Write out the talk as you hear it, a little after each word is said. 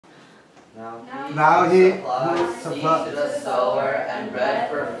Now he who seed to the sower and bread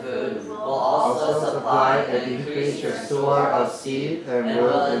for food will also supply and increase your store of seed and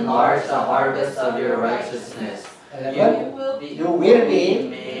will enlarge the harvest of your righteousness. You will be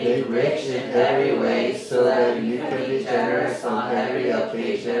made rich in every way so that you can be generous on every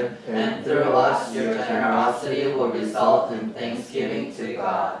occasion, and through us your generosity will result in thanksgiving to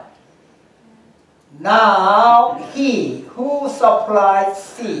God. Now he who supplies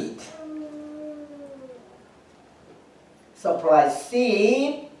seed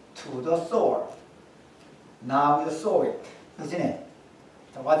to the sower. Now you sow it, isn't it?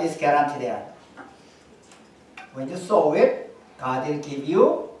 So what is guarantee there? When you sow it, God will give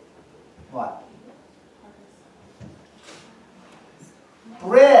you what?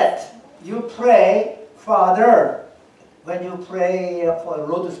 Bread. You pray, Father. When you pray for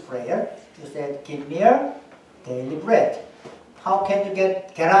Lord's Prayer, you said, give me a daily bread. How can you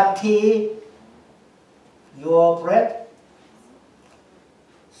guarantee your bread?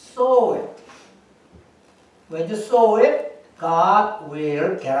 Sow it. When you sow it, God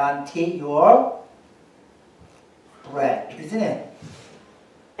will guarantee your bread, isn't it?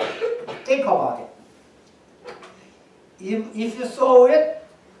 Think about it. If you sow it,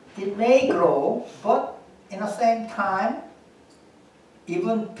 it may grow, but in the same time,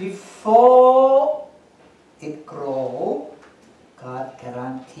 even before it grows, God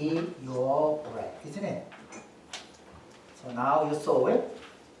guarantee your bread, isn't it? So now you sow it,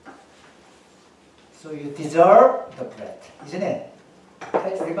 so you deserve the bread, isn't it?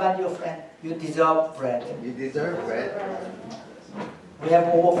 Let's remind your friend, you deserve bread. You deserve bread. We have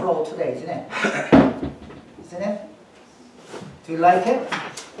overflow today, isn't it? Isn't it? Do you like it?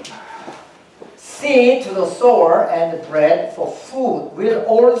 Seed to the sower and bread for food will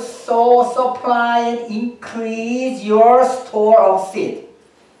also supply and increase your store of seed.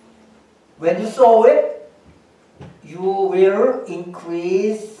 When you sow it, you will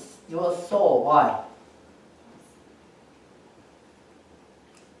increase your soul. Why?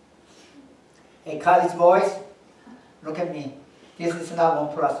 Hey, college boys, look at me. This is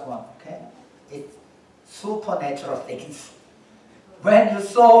not 1 + 1, okay? It's supernatural things. When you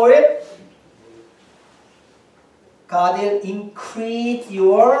sow it, God will increase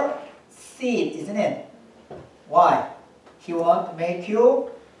your seed, isn't it? Why? He wants to make you,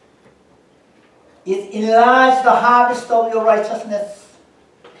 it enlarge the harvest of your righteousness.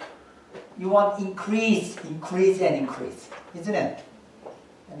 You want increase, increase and increase, isn't it?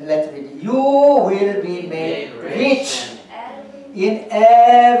 And let's read it. You will be made rich in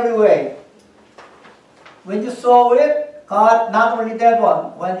every way. When you sow it, God, not only that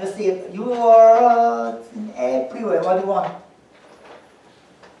one, when you see it, you are in every way. What do you want?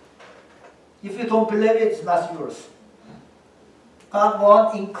 If you don't believe it, it's not yours. God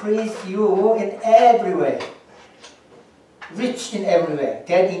wants to increase you in every way. Rich in every way.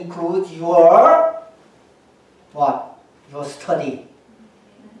 That includes your, what? Your study.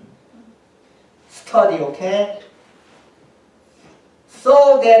 Study, okay?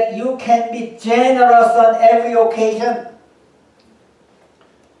 So that you can be generous on every occasion.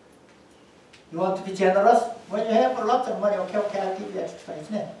 You want to be generous? When you have a lot of money, okay, I'll give you extra,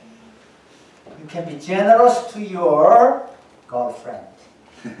 isn't it? You can be generous to your girlfriend.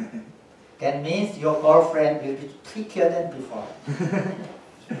 That means your girlfriend will be prettier than before.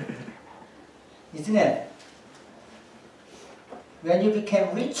 Isn't it? When you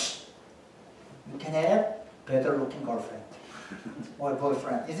become rich, you can have better looking girlfriend or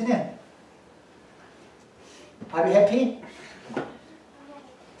boyfriend, isn't it? Are you happy?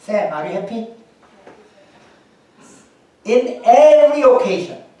 Sam, are you happy? In every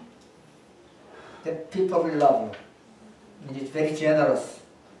occasion, the people will love you. And it's very generous,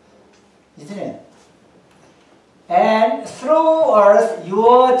 isn't it? And through us,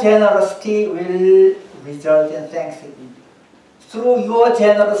 your generosity will result in thanksgiving. Through your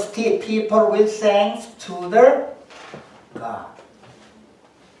generosity, people will thanks to the God.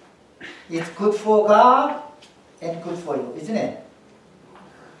 It's good for God and good for you, isn't it?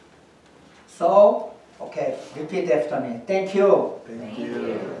 So, okay, repeat after me. Thank you. Thank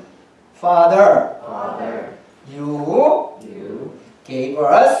you. Father, Father, you gave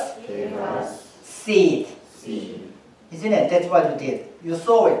us seed. Isn't it? That's what you did. You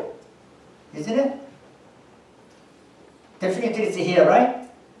sow it. Isn't it? Definitely it's here, right?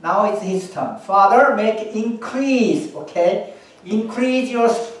 Now it's his turn. Father, make it increase, okay? Increase your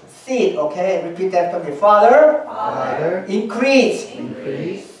seed, okay? Repeat after me. Father, increase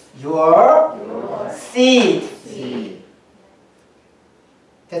your seed.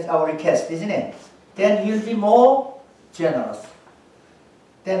 That's our request, isn't it? Then you'll be more generous.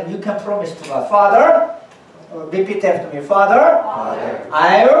 Then you can promise to God, Father, repeat after me, Father, Father,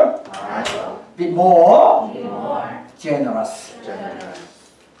 I will I will be more Be more generous. generous.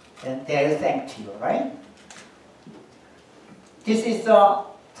 And they will thank you, right? This is the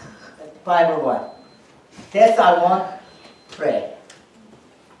Bible one. That's I want to pray.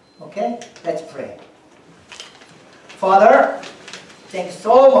 Okay? Let's pray. Father, thank you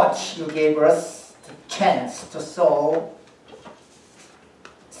so much you gave us the chance to sow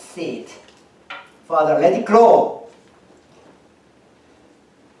seed. Father, let it grow.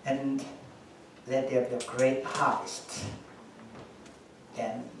 And let there be a great harvest.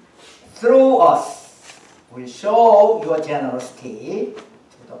 And through us, we show your generosity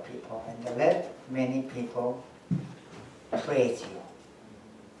to the people. And let many people praise you.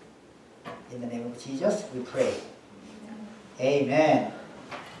 In the name of Jesus, we pray. Amen.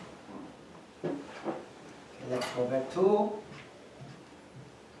 Okay, let's go back to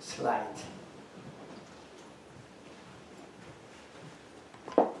slide.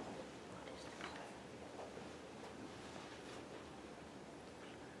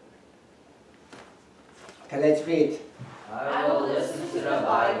 Okay, let's read. I will listen to the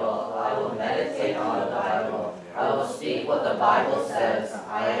Bible. I will meditate on the Bible. I will speak what the Bible says.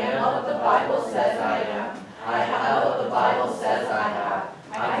 I am what the Bible says I am. I have what the Bible says I have.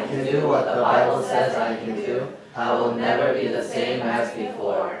 I can do what the Bible says I can do. I will never be the same as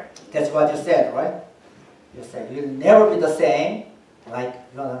before. That's what you said, right? You said you'll never be the same, like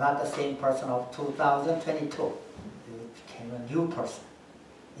you're not the same person of 2022. You became a new person,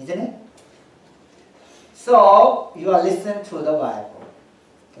 isn't it? So you are listening to the Bible.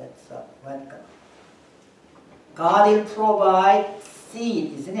 That's when God will provide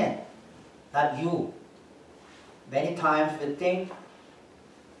seed, isn't it? Not you. Many times we think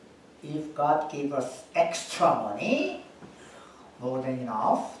if God gave us extra money, more than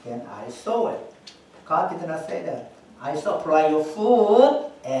enough, then I sow it. God did not say that. I supply your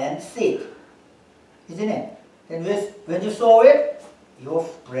food and seed. Isn't it? Then when you sow it, your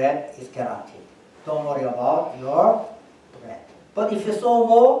bread is guaranteed. Don't worry about your bread. But if you sow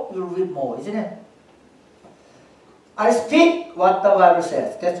more, you'll reap more, isn't it? I speak what the Bible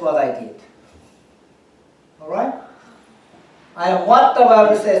says. That's what I did. Alright? I am what the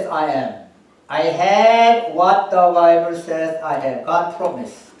Bible says I am. I have what the Bible says I have. God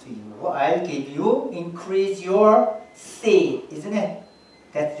promised to you. I'll give you, increase your seed, isn't it?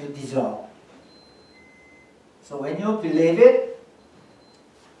 That you deserve. So when you believe it,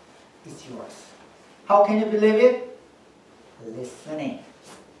 it's yours. How can you believe it? Listening.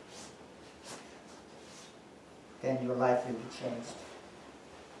 Then your life will be changed.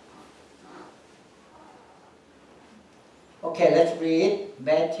 Okay, let's read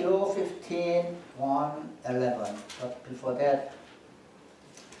Matthew 15, 1, 11. But before that,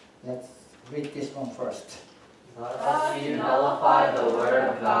 let's read this one first. Thus you nullify the word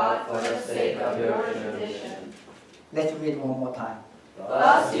of God for the sake of your tradition. Let's read one more time.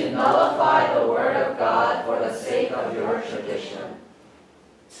 Thus you nullify the word of God for the sake of your tradition.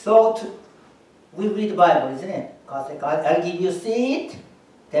 So we read the Bible, isn't it? God said, God, I'll give you seed.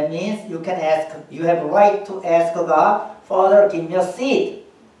 That means you can ask, you have a right to ask God, Father, give me a seed.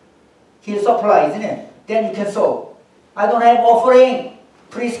 He'll supply, isn't it? Then you can sow. I don't have offering.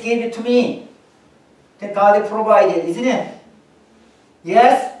 Please give it to me. Then God will provide it, isn't it?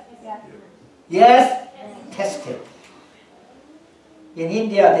 Yes? Yes. Yes? Test it. In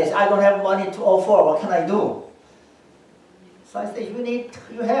India, they say, I don't have money to offer. What can I do? So I say,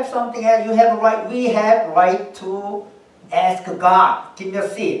 you have something else. You have a right. We have right to ask God, give me a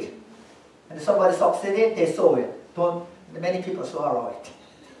seed. And somebody succeeded, they sow it. Many people swallow it.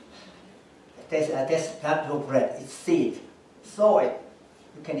 That's not your bread, it's seed. Sow it,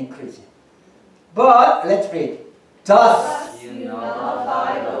 you can increase it. But let's read. Thus You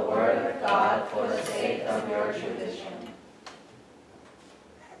nullify the word of God for the sake of your tradition.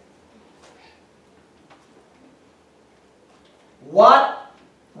 what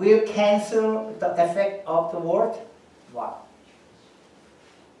will cancel the effect of the word? What?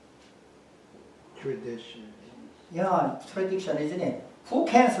 Tradition. Yeah, tradition, isn't it? Who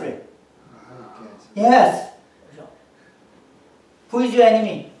cancel it? Okay. Yes. Who is your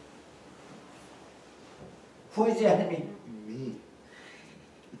enemy? Who is your enemy? Me.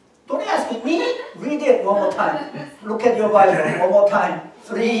 Don't ask me. Read it one more time. Look at your Bible one more time.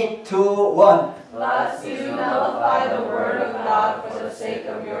 3, 2, 1. Thus you nullify the word of God for the sake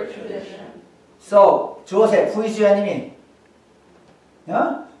of your tradition. So, Joseph, who is your enemy?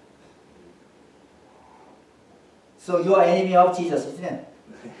 Yeah? So you are enemy of Jesus, isn't it?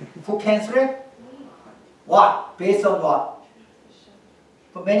 Who cancel it? What? Based on what?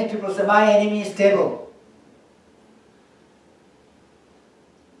 But many people say, my enemy is devil.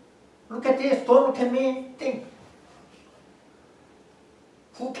 Look at this, don't look at me, think.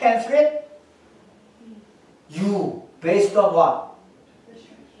 Who cancels it? You. Based on what?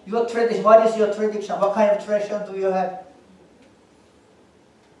 Your tradition. What is your tradition? What kind of tradition do you have?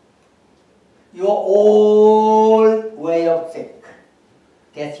 Your old way of think.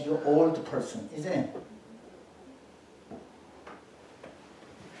 That's your old person, isn't it?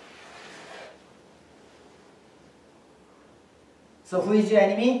 So who is your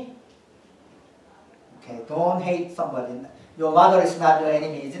enemy? Okay, don't hate somebody. Your mother is not your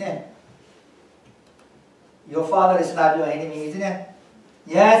enemy, isn't it? Your father is not your enemy, isn't it?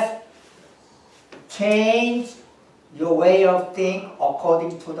 Yes? Change your way of thinking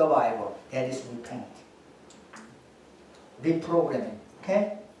according to the Bible. That is repent. Reprogramming.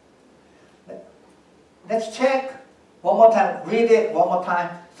 Okay? Let's check. One more time. Read it one more time.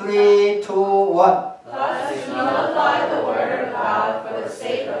 3, 2, 1. Thus you nullify the word of God for the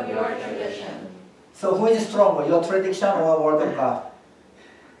sake of your tradition. So who is stronger, your tradition or word of God?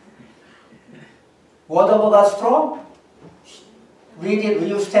 Word of God strong? Read it. Will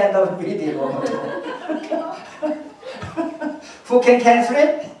you stand up and read it one more time? Who can cancel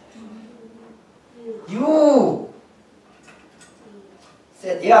it? You.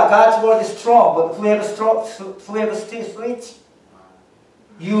 Said, yeah, God's word is strong, but whoever still switch?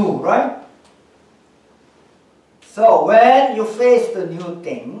 You, right? So when you face the new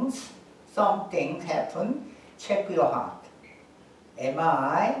things, something happen, check your heart. Am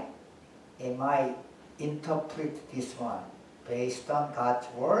I interpret this one based on God's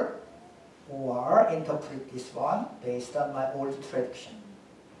word, or interpret this one based on my old tradition?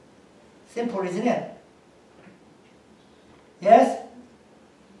 Simple, isn't it? Yes?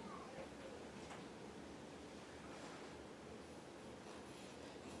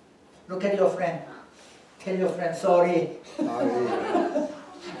 Look at your friend. Tell your friend, sorry.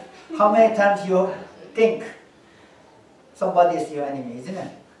 How many times you think somebody is your enemy, isn't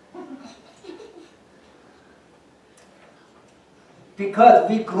it? Because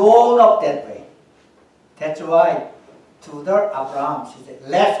we grown up that way. That's why to the Abraham, she said,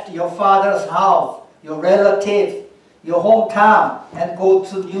 left your father's house, your relatives, your hometown, and go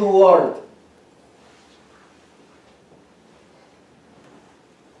to new world.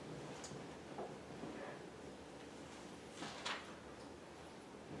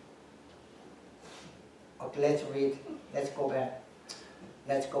 Okay, let's read. Let's go back.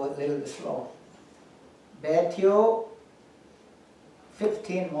 Let's go a little bit slow. Matthew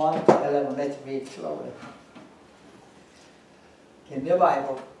 15, 1 to 11. Let's read slowly. In the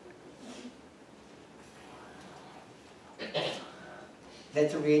Bible.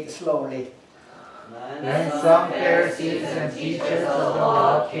 Let's read slowly. Then some Pharisees and teachers of the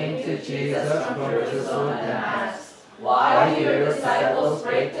law came to Jesus from Jerusalem and asked, "Why do your disciples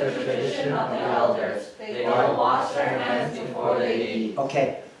break the tradition of the elders? They don't wash their hands before they eat."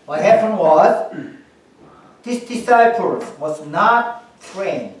 Okay, what happened was, these disciples was not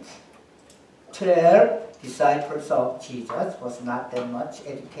trained. 12 disciples of Jesus was not that much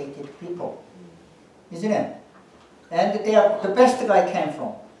educated people, isn't it? And they are, the best guy came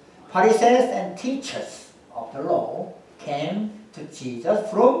from Pharisees and teachers of the law came to Jesus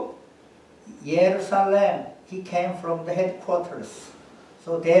from Jerusalem. He came from the headquarters.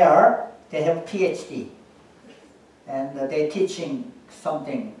 So there they have PhD. And they're teaching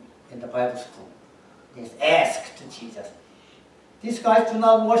something in the Bible school. They asked to Jesus, these guys do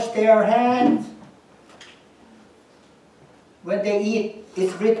not wash their hands. When they eat,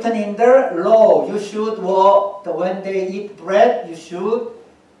 it's written in the law, you should when they eat bread, you should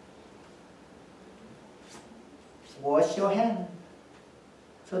wash your hand.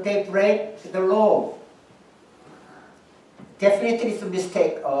 So they break the law. Definitely it's a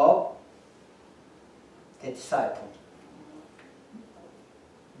mistake of the disciple.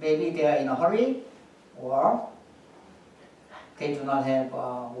 Maybe they are in a hurry, or they do not have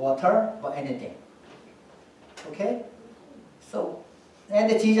water or anything. Okay? So, and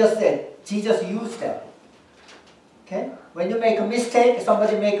Jesus said, Jesus used that. Okay? When you make a mistake,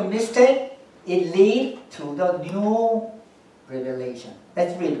 somebody make a mistake, it leads to the new revelation.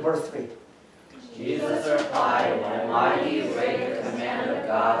 Let's read verse 3. Jesus replied, "And why do you break the command of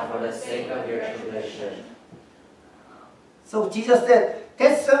God for the sake of your tradition?" So Jesus said,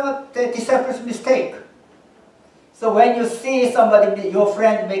 that's the disciples' mistake. So when you see somebody, your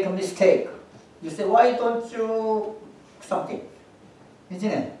friend make a mistake, you say, why don't you something?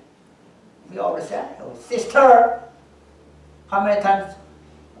 Isn't it? We always say, oh, sister, how many times?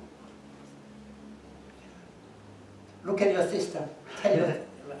 Look at your sister.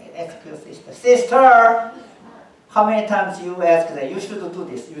 Ask your sister. Sister, how many times you ask that you should do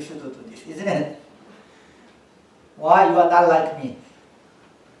this, you should do this, isn't it? Why you are not like me?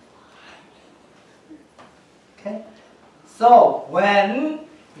 Okay? So, when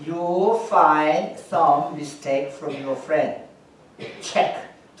you find some mistake from your friend, check.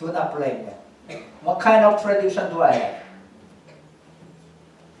 Do not blame them. What kind of tradition do I have?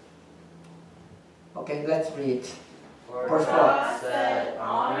 Okay, let's read. For Verse God said,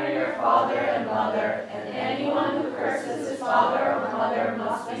 honor your father and mother, and anyone who curses his father or mother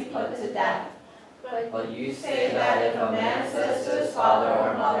must be put to death. But you say that if a man says to his father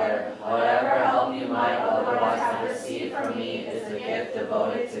or mother, whatever help you might otherwise have received from me is a gift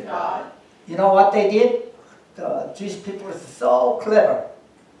devoted to God. You know what they did? The Jewish people are so clever.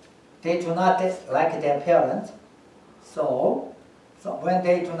 They do not like their parents. So when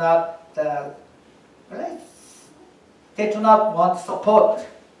they do not, they do not want to support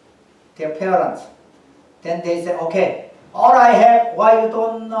their parents, then they say, okay, all I have, why you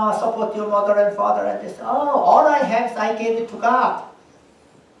don't support your mother and father? And they say, oh, all I have, I gave it to God.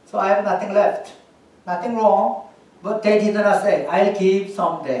 So I have nothing left. Nothing wrong. But they did not say, I'll give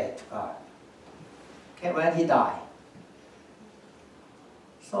someday to God. Okay, when he died.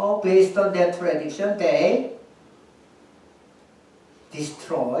 So based on their tradition, they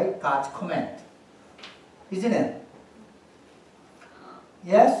destroy God's command. Isn't it?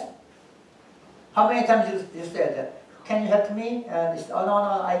 Yes? How many times you said that? Can you help me? And they say, oh no,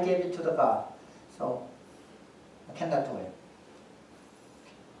 I gave it to the God. So I cannot do it.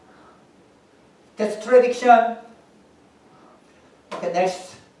 That's tradition. Okay,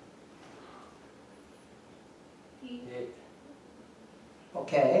 next.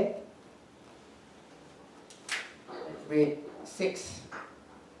 Okay. Let's read 6.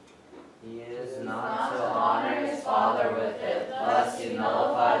 He is not to honor his father with it, lest you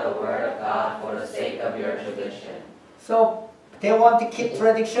nullify the word of God for the sake of your tradition. So they want to keep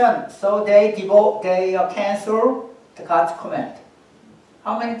tradition, so they cancel the God's command.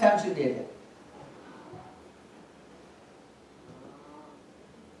 How many times you did it?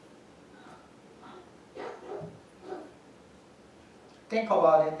 Think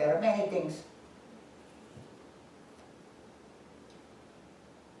about it. There are many things.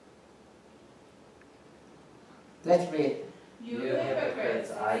 Let's read. You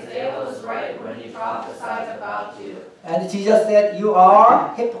hypocrites, Isaiah was right when he prophesied about you. And Jesus said, you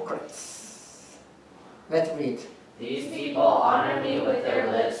are hypocrites. Let's read. These people honor me with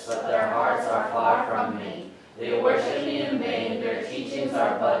their lips, but their hearts are far from me. They worship me in vain. Their teachings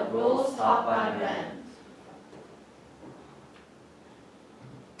are but rules taught by men.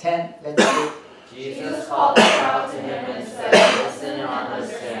 10. Let's read. Jesus called the crowd to him and said, listen and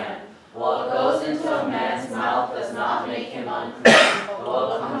understand. What goes into a man's mouth does not make him unclean, but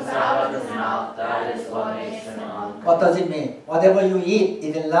what comes out of his mouth, that is what makes him unclean. What does it mean? Whatever you eat,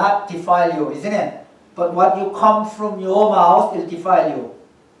 it will not defile you, isn't it? But what you come from your mouth will defile you.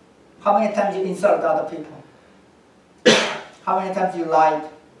 How many times you insult other people? How many times you lied?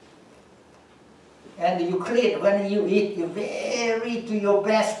 And you clean. When you eat, you very do your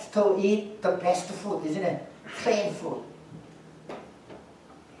best to eat the best food, isn't it? Clean food.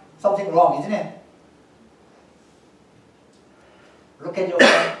 Something wrong, isn't it? Look at your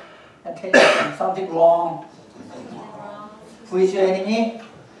friend and tell them something wrong. Who is your enemy?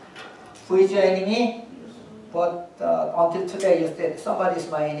 Who is your enemy? But until today you said, somebody is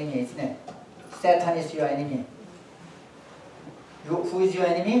my enemy, isn't it? Satan is your enemy. Who is your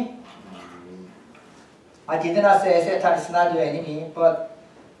enemy? I did not say Satan is not your enemy, but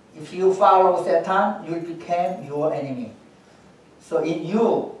if you follow Satan, you become your enemy. So in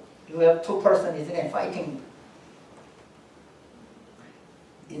you have two persons, isn't it, fighting.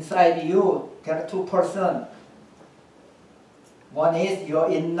 Inside you, there are two persons. One is your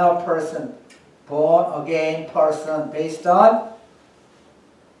inner person, born again person based on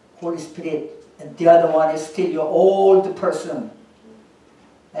Holy Spirit. And the other one is still your old person.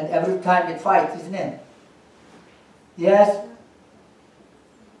 And every time it fights, isn't it? Yes?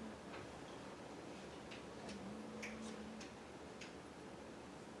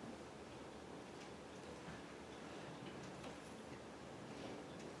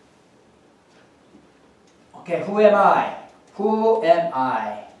 Okay, who am I? Who am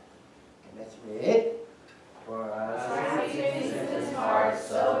I? Okay, let's read. For as he thinks in his heart,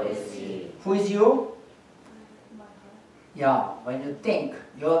 so is he. Who is you? Yeah, when you think,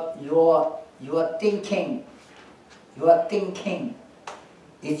 your thinking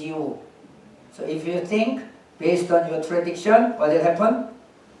is you. So if you think based on your tradition, what will happen?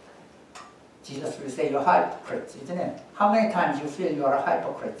 Jesus will say you're hypocrites, isn't it? How many times you feel you are a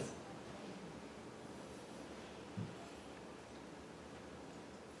hypocrite?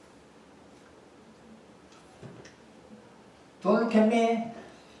 Don't look at me.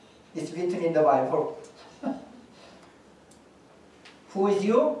 It's written in the Bible. Who is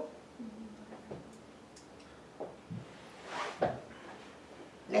you?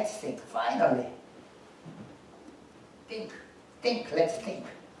 Let's think, finally. Think, let's think.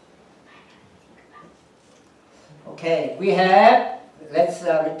 Okay, we have, let's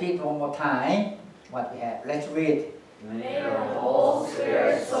repeat one more time what we have. Let's read. May your whole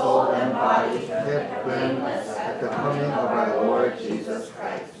spirit, soul, and body be kept blameless at the coming of our Lord Jesus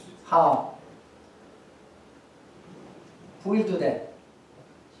Christ. How? Who will do that?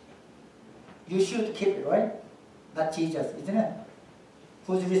 You should keep it, right? Not Jesus, isn't it?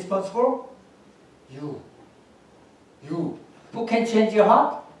 Who's responsible? You. You. Who can change your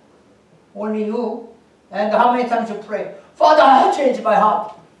heart? Only you. And how many times you pray, Father, change my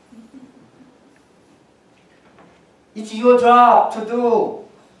heart. It's your job to do.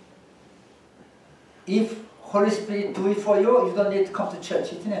 If Holy Spirit do it for you, you don't need to come to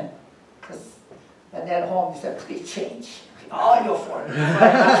church, isn't it? And at home you say, please change. It's all your fault.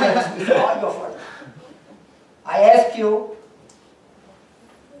 It's all your fault. I ask you,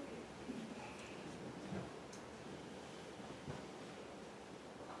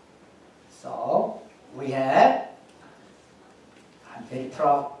 so we have, I'm very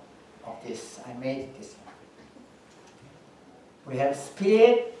proud of this. I made this one. We have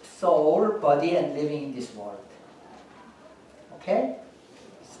spirit, soul, body, and living in this world. Okay?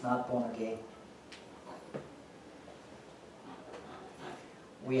 It's not born again.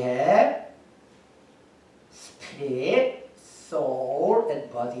 We have spirit, soul,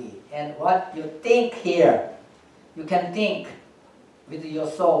 and body. And what you think here, you can think with your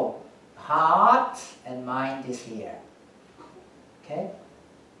soul. Heart and mind is here. Okay?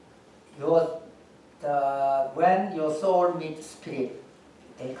 When your soul meets spirit,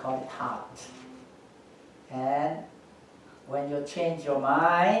 they call it heart. And when you change your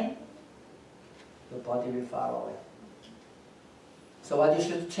mind, your body will follow it. So what you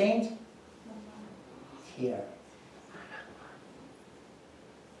should change? Here.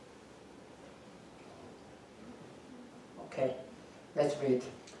 Okay, let's read.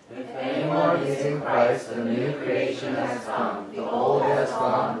 If anyone is in Christ, the new creation has come. The old has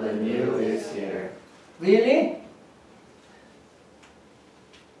gone, the new is here. Really?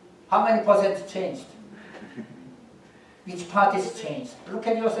 How many percent changed? Which part is changed? Look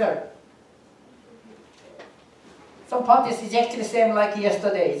at yourself. Some part is exactly the same like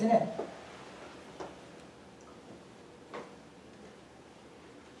yesterday, isn't it?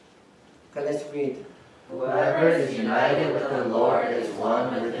 Okay, let's read. Whoever is united with the Lord is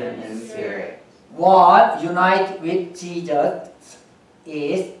one with him in spirit. One unite with Jesus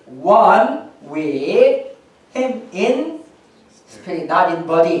is one with him in spirit, not in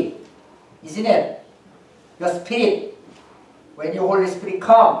body. Isn't it? Your spirit, when your Holy Spirit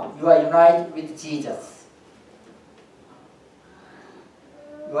comes, you are united with Jesus.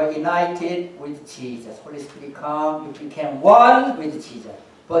 You are united with Jesus. Holy Spirit comes, you became one with Jesus.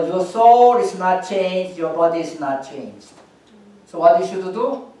 But your soul is not changed, your body is not changed. So what you should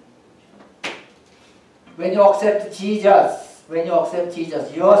do? When you accept Jesus,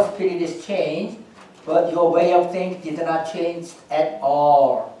 your spirit is changed, but your way of thinking did not change at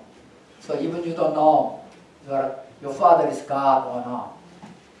all. So even you don't know your Father is God or not.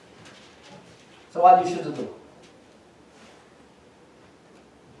 So what you should do?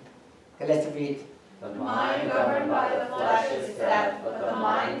 Okay, let's read. The mind governed by the flesh is death, but the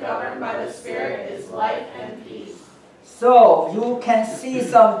mind governed by the Spirit is life and peace. So you can see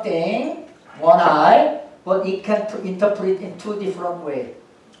something, one eye, but it can interpret in two different ways.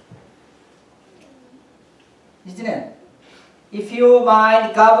 Isn't it? If your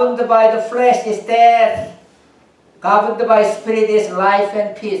mind governed by the flesh is death, governed by spirit is life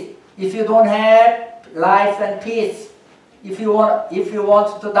and peace. If you don't have life and peace, if you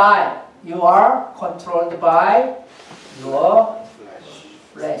want to die, you are controlled by your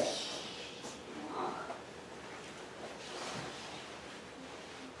flesh.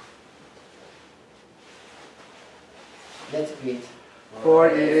 Let's read. For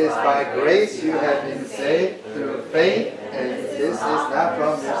it is by grace you have been saved through faith, and this is not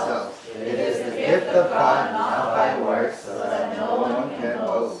from yourselves. It is the gift of God, not by works, so that no one can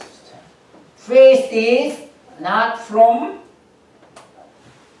boast. Faith is not from,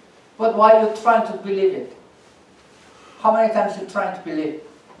 but why are you trying to believe it? How many times you trying to believe?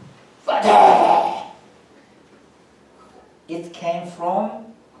 Father! It came from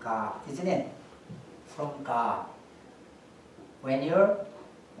God, isn't it? from God. Where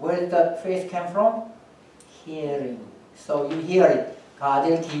the faith came from? Hearing. So you hear it. God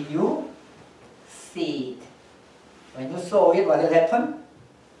will give you seed. When you sow it, what will happen?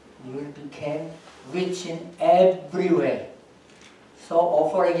 You will become rich in every way. So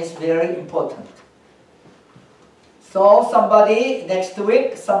offering is very important. So somebody, next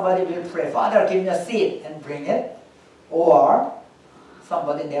week, somebody will pray, Father, give me a seed, and bring it. Or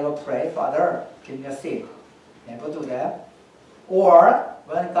somebody never pray, Father, give me a seed. Never do that. Or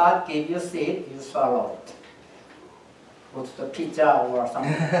when God gives you seed, you swallow it. Go to the pizza or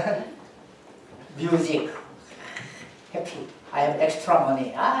something. Music. Happy. I have extra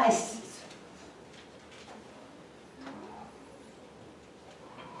money.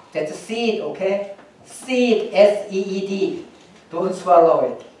 That's a seed, okay? Seed, S-E-E-D. Don't swallow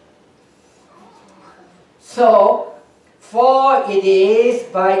it. So, for it is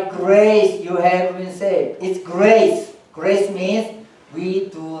by grace you have been saved. It's grace. Grace means we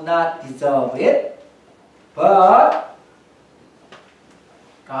do not deserve it, but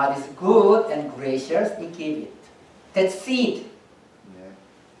God is good and gracious, He gave it. That's seed. Yeah.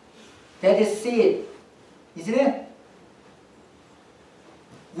 That is seed. Isn't it?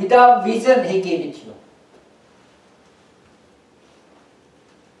 Without reason, He gave it to you.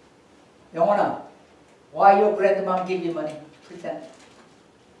 영원아, why your grandmom give you money? Pretend.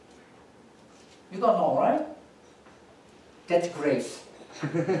 You don't know, right? That's grace.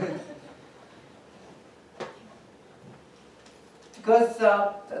 Because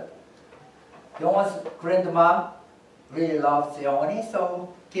Youngwon's grandmom really loves Youngwon이,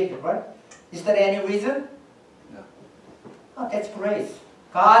 so give it, right? Is there any reason? No. Oh, that's grace.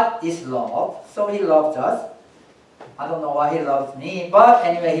 God is love, so He loves us. I don't know why He loves me, but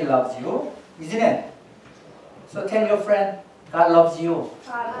anyway, He loves you, isn't it? So tell your friend, God loves you.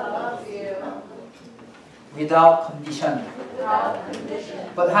 God loves you. Without condition. Without condition.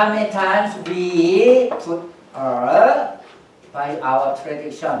 But how many times we put by our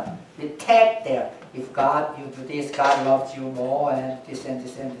tradition, we tag there. If God, you do this, God loves you more, and this and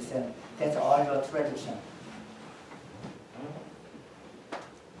this and this and that's all your tradition.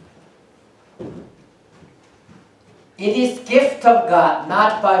 It is gift of God,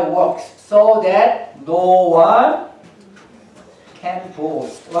 not by works, so that no one can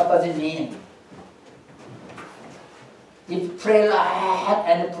boast. What does it mean? If you pray a lot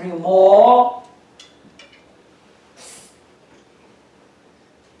and pray more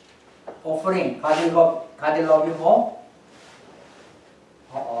offering, God will love you more?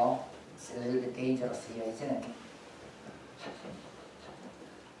 It's a little bit dangerous here, isn't it?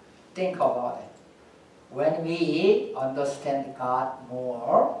 Think about it. When we understand God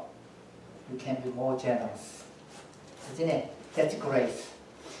more, we can be more generous. Isn't it? That's grace.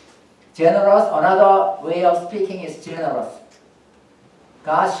 Generous, another way of speaking is generous.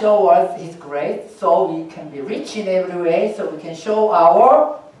 God shows us His grace so we can be rich in every way, so we can show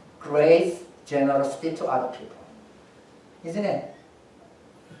our grace, generosity to other people. Isn't it?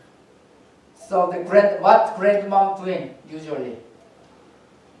 So what grandmom doing usually?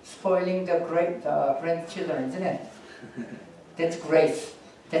 Spoiling the grandchildren, isn't it? That's grace.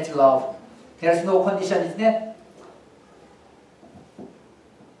 That's love. There's no condition, isn't it?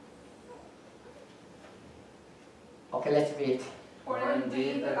 Okay, let's read. For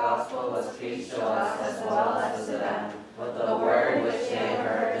indeed the gospel was preached to us as well as to them, but the word which they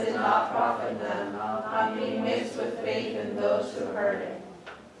heard did not profit them, not being mixed with faith in those who heard it.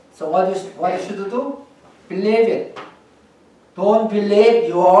 So what you should do? Believe it. Don't believe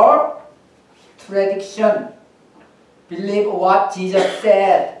your tradition. Believe what Jesus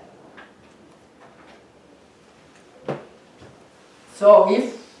said. So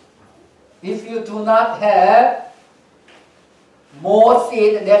if you do not have more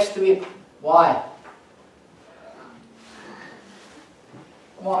seed next week, why?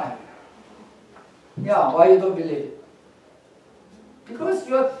 Why? Yeah, why you don't believe it? Because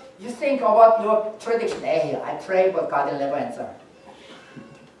you think about your tradition. Hey, I pray, but God will never answer.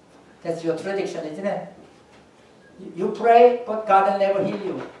 That's your tradition, isn't it? You pray, but God will never heal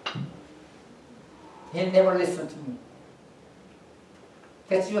you. He'll never listen to me.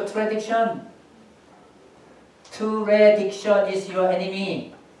 That's your tradition. Tradition is your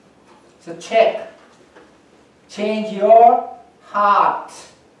enemy. So check. Change your heart.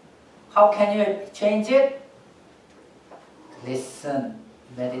 How can you change it? Listen,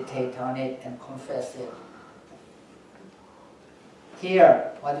 meditate on it, and confess it.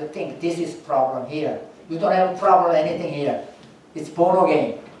 Here, what do you think? This is problem here. You don't have a problem anything here. It's born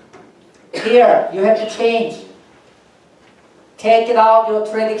again. Here, you have to change. take it out your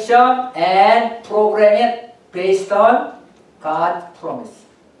tradition and program it based on God's promise.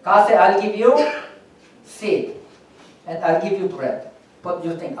 God said, I'll give you seed and I'll give you bread. But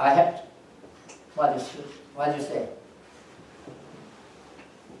you think, I have to. What do you say?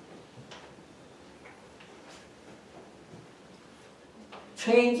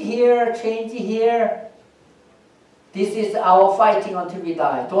 Change here, change here. This is our fighting until we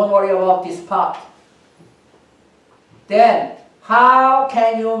die. Don't worry about this part. Then, how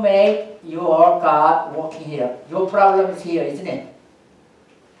can you make your God working here? Your problem is here, isn't it?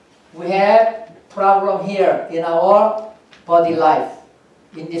 We have problem here in our body life,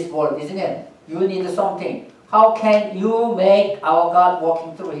 in this world, isn't it? You need something. How can you make our God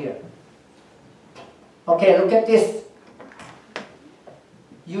working through here? Okay, look at this.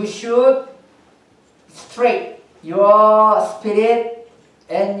 You should straight your spirit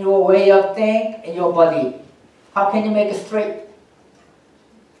and your way of thinking and your body. How can you make it straight?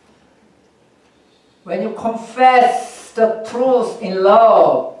 When you confess the truth in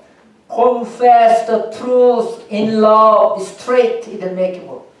love, confess the truth in love straight, it will make it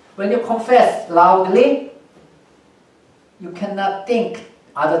work. When you confess loudly, you cannot think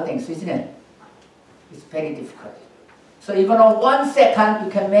other things, isn't it? It's very difficult. So even on 1 second,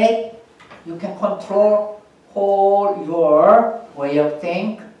 you can control whole your way of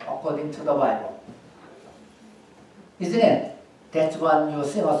think according to the Bible. Isn't it? That's when you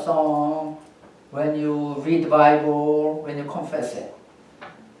sing a song, when you read the Bible, when you confess it.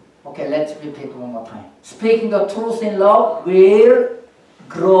 Okay, let's repeat one more time. Speaking the truth in love will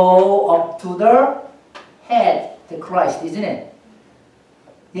grow up to the head, the Christ, isn't it?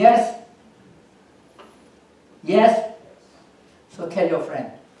 Yes? Yes? So tell your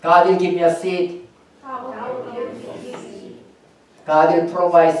friend, God will give me a seed. God will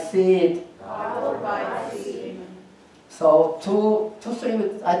provide seed. So 3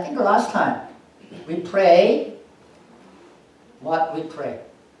 weeks, I think last time, we pray, what we pray?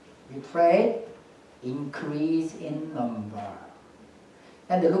 We pray, increase in number.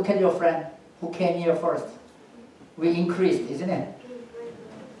 And look at your friend who came here first. We increased, isn't it?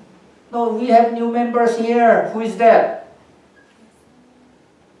 No, we have new members here. Who is that?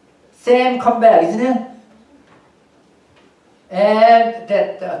 Sam, come back, isn't it? And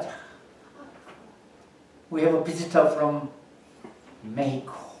that we have a visitor from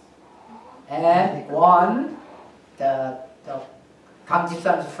Mexico. And one, the Kang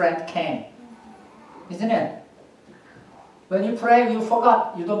Ji-san's friend came. Isn't it? When you pray, you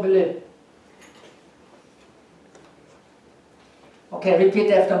forgot, you don't believe. Okay,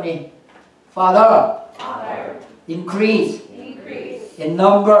 repeat after me. Father, increase in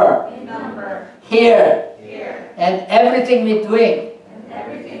number, here, and everything we're doing.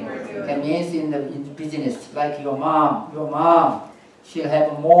 That means in the business, like your mom, she'll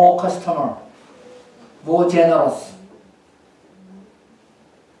have more customer, more generous.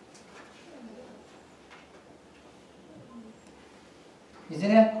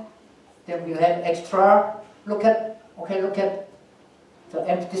 Isn't it? Then we'll have extra. Look at the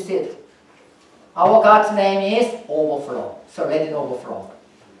empty seat. Our God's name is overflow. So let it overflow.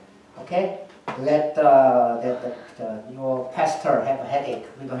 Okay? Let your pastor have a headache.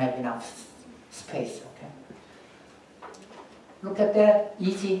 We don't have enough space. Okay? Look at that.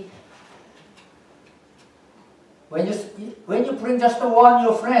 Easy. When you bring just the one,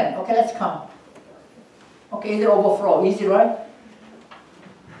 your friend. Okay, let's come. Okay, it'll overflow. Easy, right?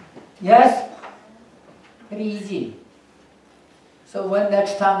 Yes? Very easy. So when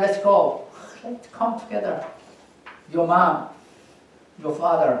next time, let's go. Let's come together. Your mom, your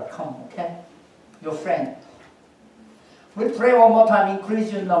father, come, okay? Your friend. We'll pray one more time,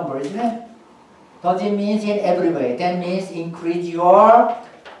 increase your number, isn't it? Does it mean in every way? That means increase your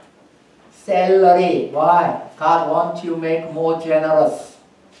salary. Why? God wants you to make more generous.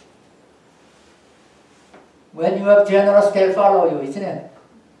 When you have generous, they'll follow you, isn't it?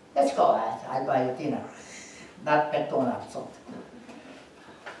 Let's go, I'll buy you dinner. Not McDonald's.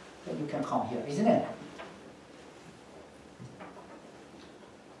 Then you can come here, isn't it?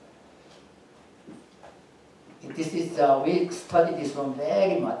 This is, we studied this one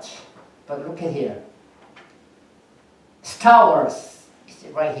very much. But look at here. Star Wars is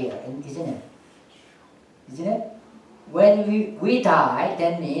right here, isn't it? Isn't it? When we die,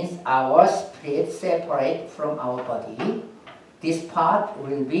 that means our spirit separate from our body. This part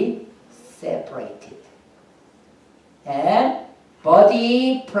will be separated. And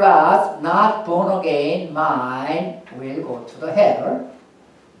body plus not born again mind will go to the hell.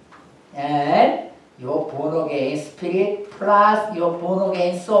 And your born again spirit plus your born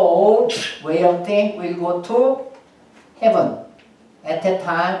again soul way of think will go to heaven. At that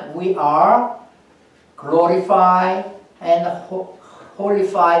time, we are glorified and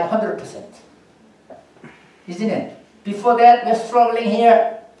holified 100%. Isn't it? Before that, we're struggling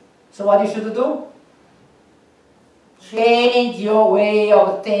here. So what you should do? Change your way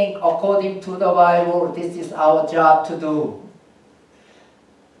of thinking according to the Bible. This is our job to do.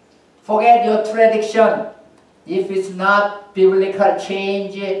 Forget your tradition. If it's not biblical,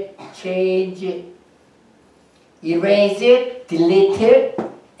 change it, change it. Erase it, delete it,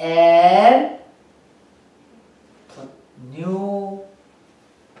 and put new.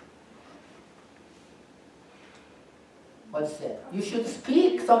 What's that? You should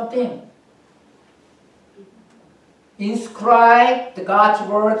speak something. Inscribe the God's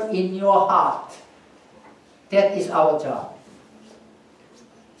word in your heart. That is our job.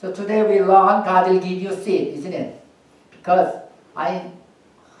 So today we learn God will give you seed, isn't it? Because I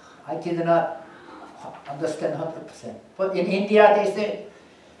did not understand 100%. But in India they say,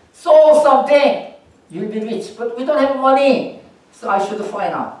 sow something, you'll be rich. But we don't have money, so I should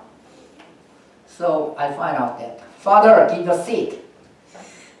find out. So I find out that Father, give us seed.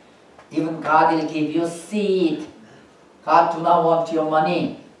 Even God will give you seed. God do not want your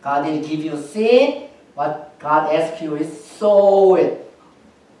money. God will give you seed. What God asks you is sow it.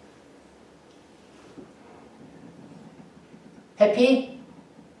 Happy?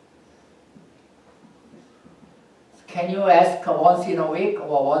 Can you ask once in a week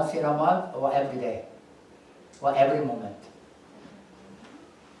or once in a month or every day or every moment?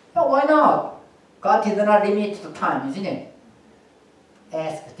 No, why not? God did not limit the time, isn't it?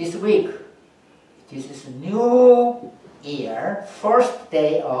 Ask this week. This is a new year, first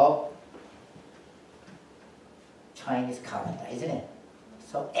day of Chinese calendar, isn't it?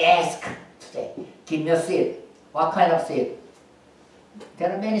 So ask today. Give me a seed. What kind of seed?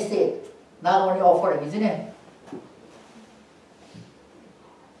 There are many seeds. Not only offering, isn't it?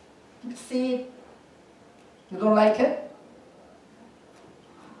 Seed. You don't like it?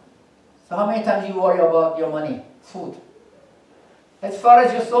 So how many times you worry about your money? Food. As far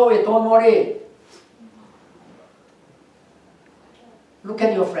as you sow it, don't worry. Look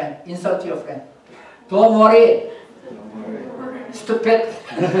at your friend. Insult your friend. Don't worry. Stupid.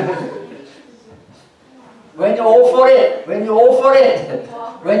 When you offer it, when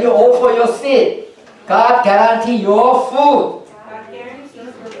you offer your seed, God guarantee your food. God guarantees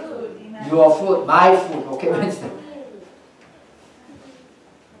your food. Your food, my food. Okay,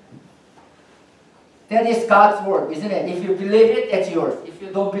 that is God's word, isn't it? If you believe it, that's yours. If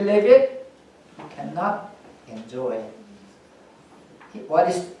you don't believe it, you cannot enjoy it. What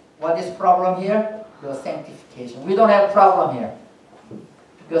is problem here? Your sanctification. We don't have problem here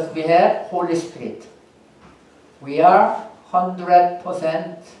because we have Holy Spirit. We are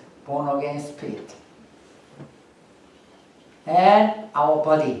 100% born again spirit. And our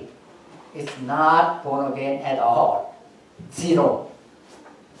body is not born again at all. Zero.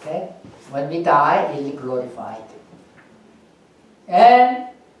 Okay? When we die, it is glorified. And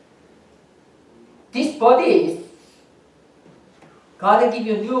this body is, God will give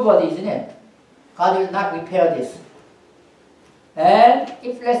you a new body, isn't it? God will not repair this. And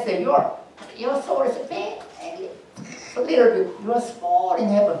if let's say your soul is big, a little bit, you are small in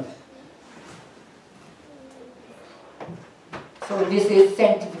heaven. So this is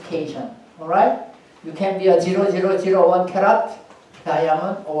sanctification. Alright? You can be a 0.001 carat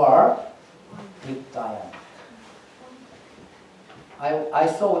diamond or big diamond. I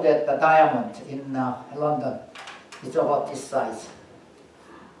saw that the diamond in London is about this size.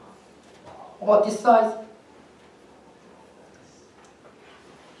 About this size.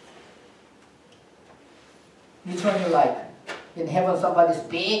 Which one you like? In heaven somebody's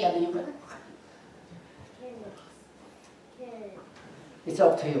big and you... It's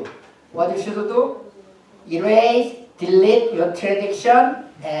up to you. What you should do? Erase, delete your tradition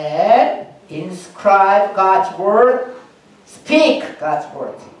and inscribe God's word. Speak God's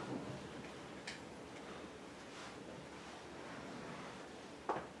word.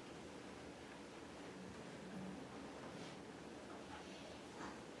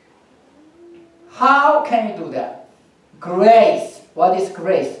 How can you do that? Grace. What is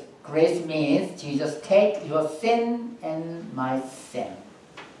grace? Grace means Jesus take your sin and my sin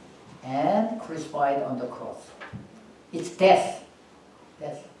and crucified on the cross. It's death.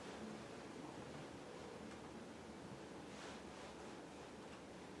 Death.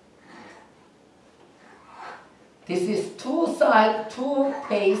 This is two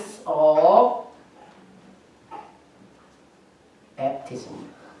phase of baptism.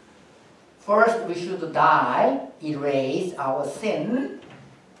 First, we should die, erase our sin,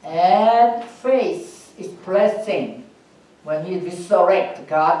 and face is blessing. when He resurrected,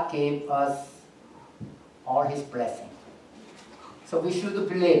 God gave us all His blessing. So we should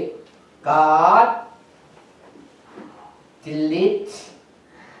believe God delete,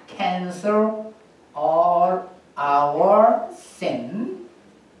 cancel all our sin.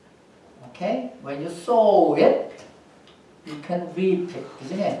 Okay? When you sow it, you can reap it,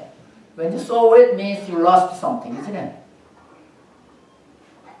 isn't it? When you sow it means you lost something, isn't it?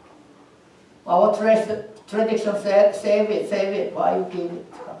 Our tradition said, save it, save it. Why you give it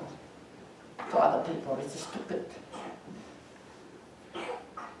to other people? It's stupid.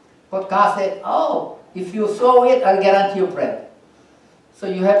 But God said, oh, if you sow it, I'll guarantee you bread. So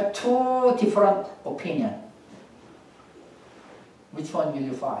you have two different opinions. Which one will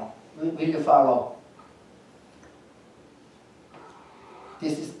you follow? Will you follow?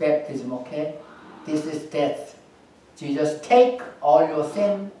 This is baptism, okay? This is death. Jesus take all your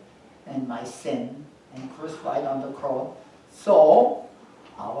sin and my sin and crucified on the cross. So,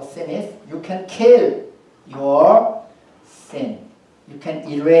 our sin is, you can kill your sin. You can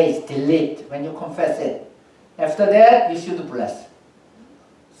erase, delete when you confess it. After that, you should bless.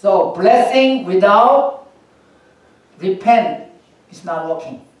 So, blessing without repent is not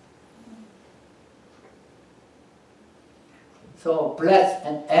working. So, bless,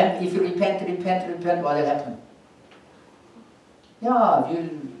 and if you repent, what will happen? Yeah,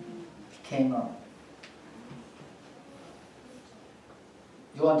 you became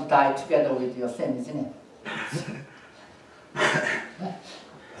you want to die together with your sin, isn't it?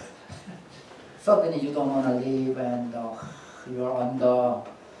 Suddenly you don't want to live and you're under,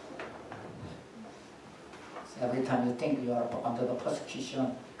 every time you think you are under the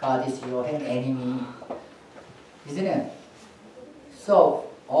persecution, God is your enemy, isn't it? So,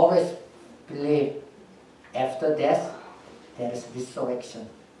 always believe after death, there is resurrection.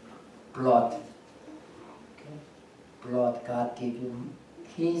 Blood. Okay? Blood, God gave you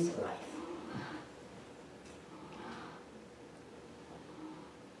His life.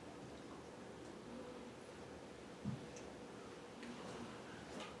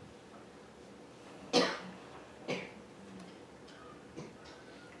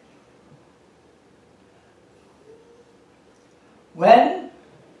 When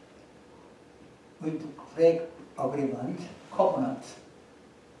we break agreement, covenant,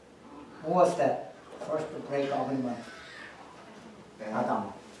 who was that? First to break agreement?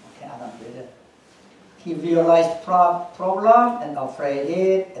 Adam. Okay, Adam did it. He realized problem and afraid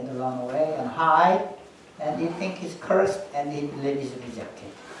it and run away and hide and he think he's cursed and he believe he's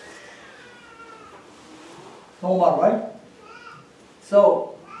rejected. Normal, right?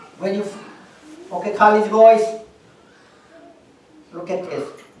 So when you, okay, college boys, look at this.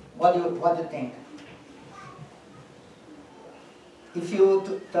 What do you think? If you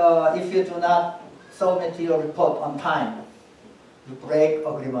do not submit your report on time, you break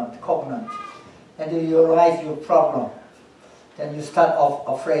agreement, covenant, and you realize your problem, then you start off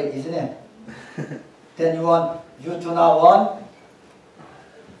afraid, isn't it? Then you do not want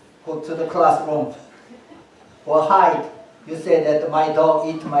go to the classroom or hide. You say that my dog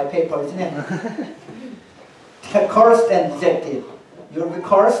eat my paper, isn't it? Cursed and rejected. You'll be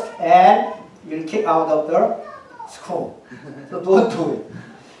cursed and you'll kick out of the school. So don't do it.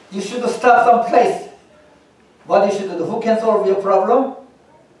 You should start someplace. What you should do? Who can solve your problem?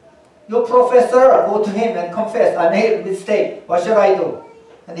 Your professor. Go to him and confess. I made a mistake. What should I do?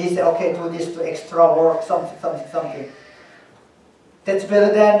 And he said, okay, do this to extra work, something. That's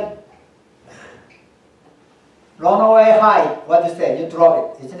better than run away, hide. What you say? You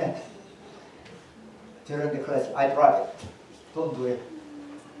drop it, isn't it? During the class, I drop it. Don't do it.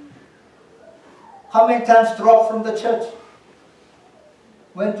 How many times drop from the church?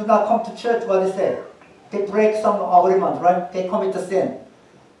 When do not come to church, what do you say? They break some agreement, right? They commit a sin.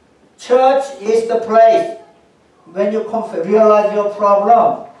 Church is the place when you realize your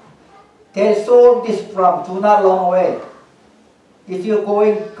problem. They solve this problem. Do not run away. If you're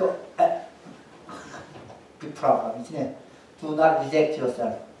big problem, isn't it? Do not reject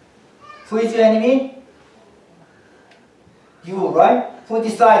yourself. Who is your enemy? You, right? Who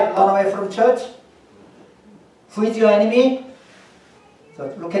decide to run away from church? Who is your enemy?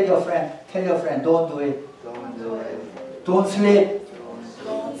 So look at your friend. Tell your friend, don't do it. Don't do it. Don't sleep.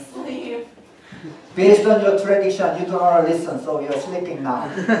 Don't sleep. Based on your tradition, you don't want to listen, so you're sleeping now.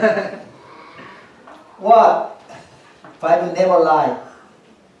 What? Bible never lie.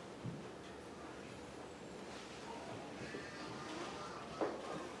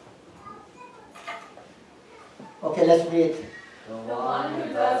 Okay, let's read. The one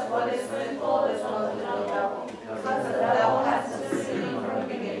who does what is sinful is of the devil, because the devil has been sinning from the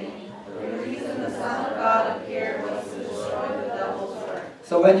beginning. The reason the Son of God appeared was to destroy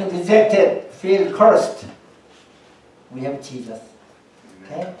when you reject it, feel cursed, we have Jesus.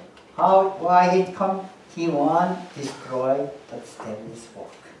 Okay? Why he come? He want to destroy the devil's work.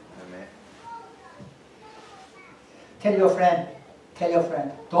 Amen. Tell your friend,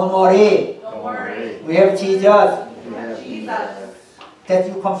 don't worry. Don't worry. We have Jesus. We have Jesus. That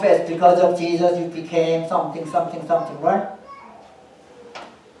you confess, because of Jesus you became something, right?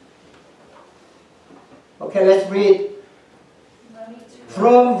 Okay, let's read.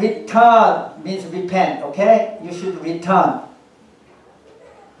 From return means repent, okay? You should return.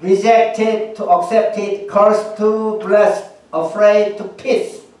 Rejected to accepted, cursed to blessed, afraid to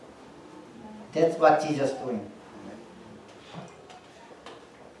peace. That's what Jesus is doing.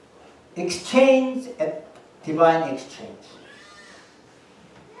 Exchange and divine exchange.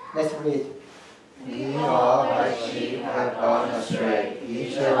 Let's read. We all like sheep have gone astray.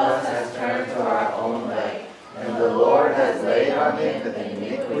 Each of us has turned to our own way. And the Lord has laid on him the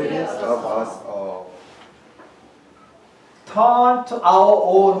iniquities of us all. Turn to our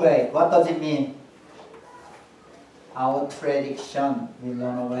own way. What does it mean? Our tradition will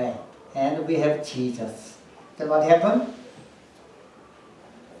run away. And we have Jesus. Then what happened?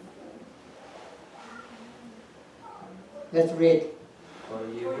 Let's read. For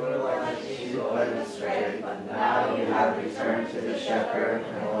you were like a sheep going astray, But now you have returned to the shepherd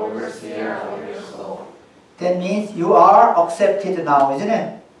and overseer of your soul. That means you are accepted now, isn't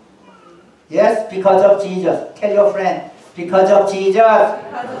it? Yes, because of Jesus. Tell your friend, because of Jesus,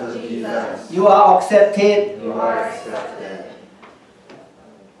 Because of Jesus, you are accepted. you are accepted.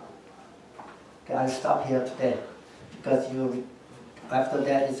 Okay, I'll stop here today. Because after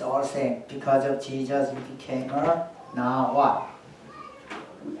that it's all same. Because of Jesus you became her. Now what?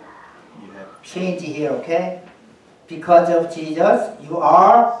 You have Change here, okay? Because of Jesus you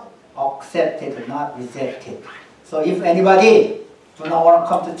are accepted, not rejected. So if anybody do not want to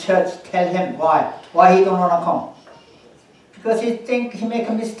come to church, tell him why. Why he don't want to come? Because he think he make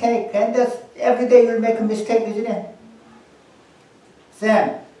a mistake, and that's, every day you'll make a mistake, isn't it?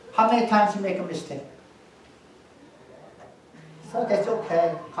 Sam, how many times you make a mistake? So that's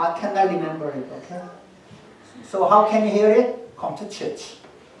okay. God cannot remember it, okay? So how can you hear it? Come to church.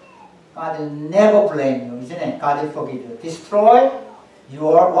 God will never blame you, isn't it? God will forgive you. Destroy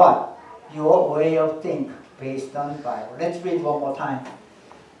your what? Your way of think based on the Bible. Let's read one more time.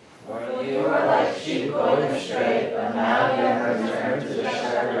 for you were like sheep going astray, but now you have returned to the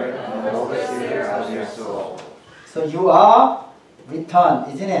shepherd and overseer of your soul. So you are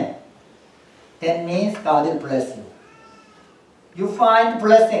returned, isn't it? That means God will bless you. You find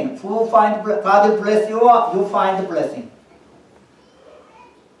blessing. Who find God will bless you? You find the blessing.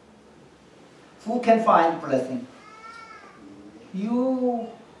 Who can find blessing? You,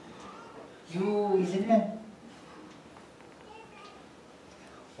 isn't it?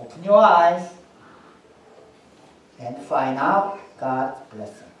 Open your eyes and find out God's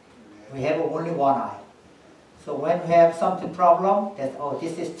blessing. We have only one eye. So when we have something problem, that's, oh,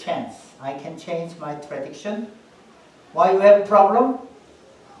 this is chance. I can change my tradition. Why you have a problem?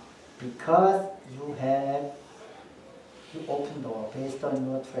 Because you open door based on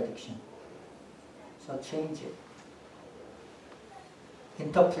your tradition. So change it.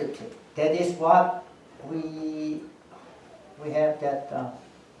 Interpret it. That is what we have that,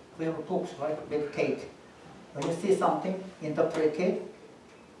 we have books, right? Meditate. When you see something, interpret it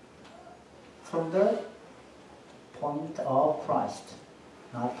from the point of Christ,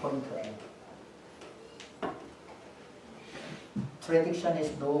 not point of you. Tradition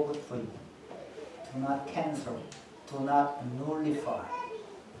is no good for you. Do not cancel. Do not nullify.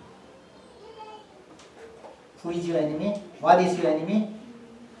 Who is your enemy? What is your enemy?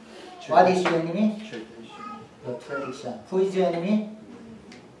 What is your enemy? tradition. Your tradition. Who is your enemy?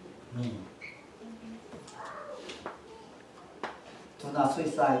 Me. Do not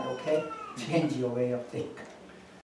suicide, okay? Change your way of thinking.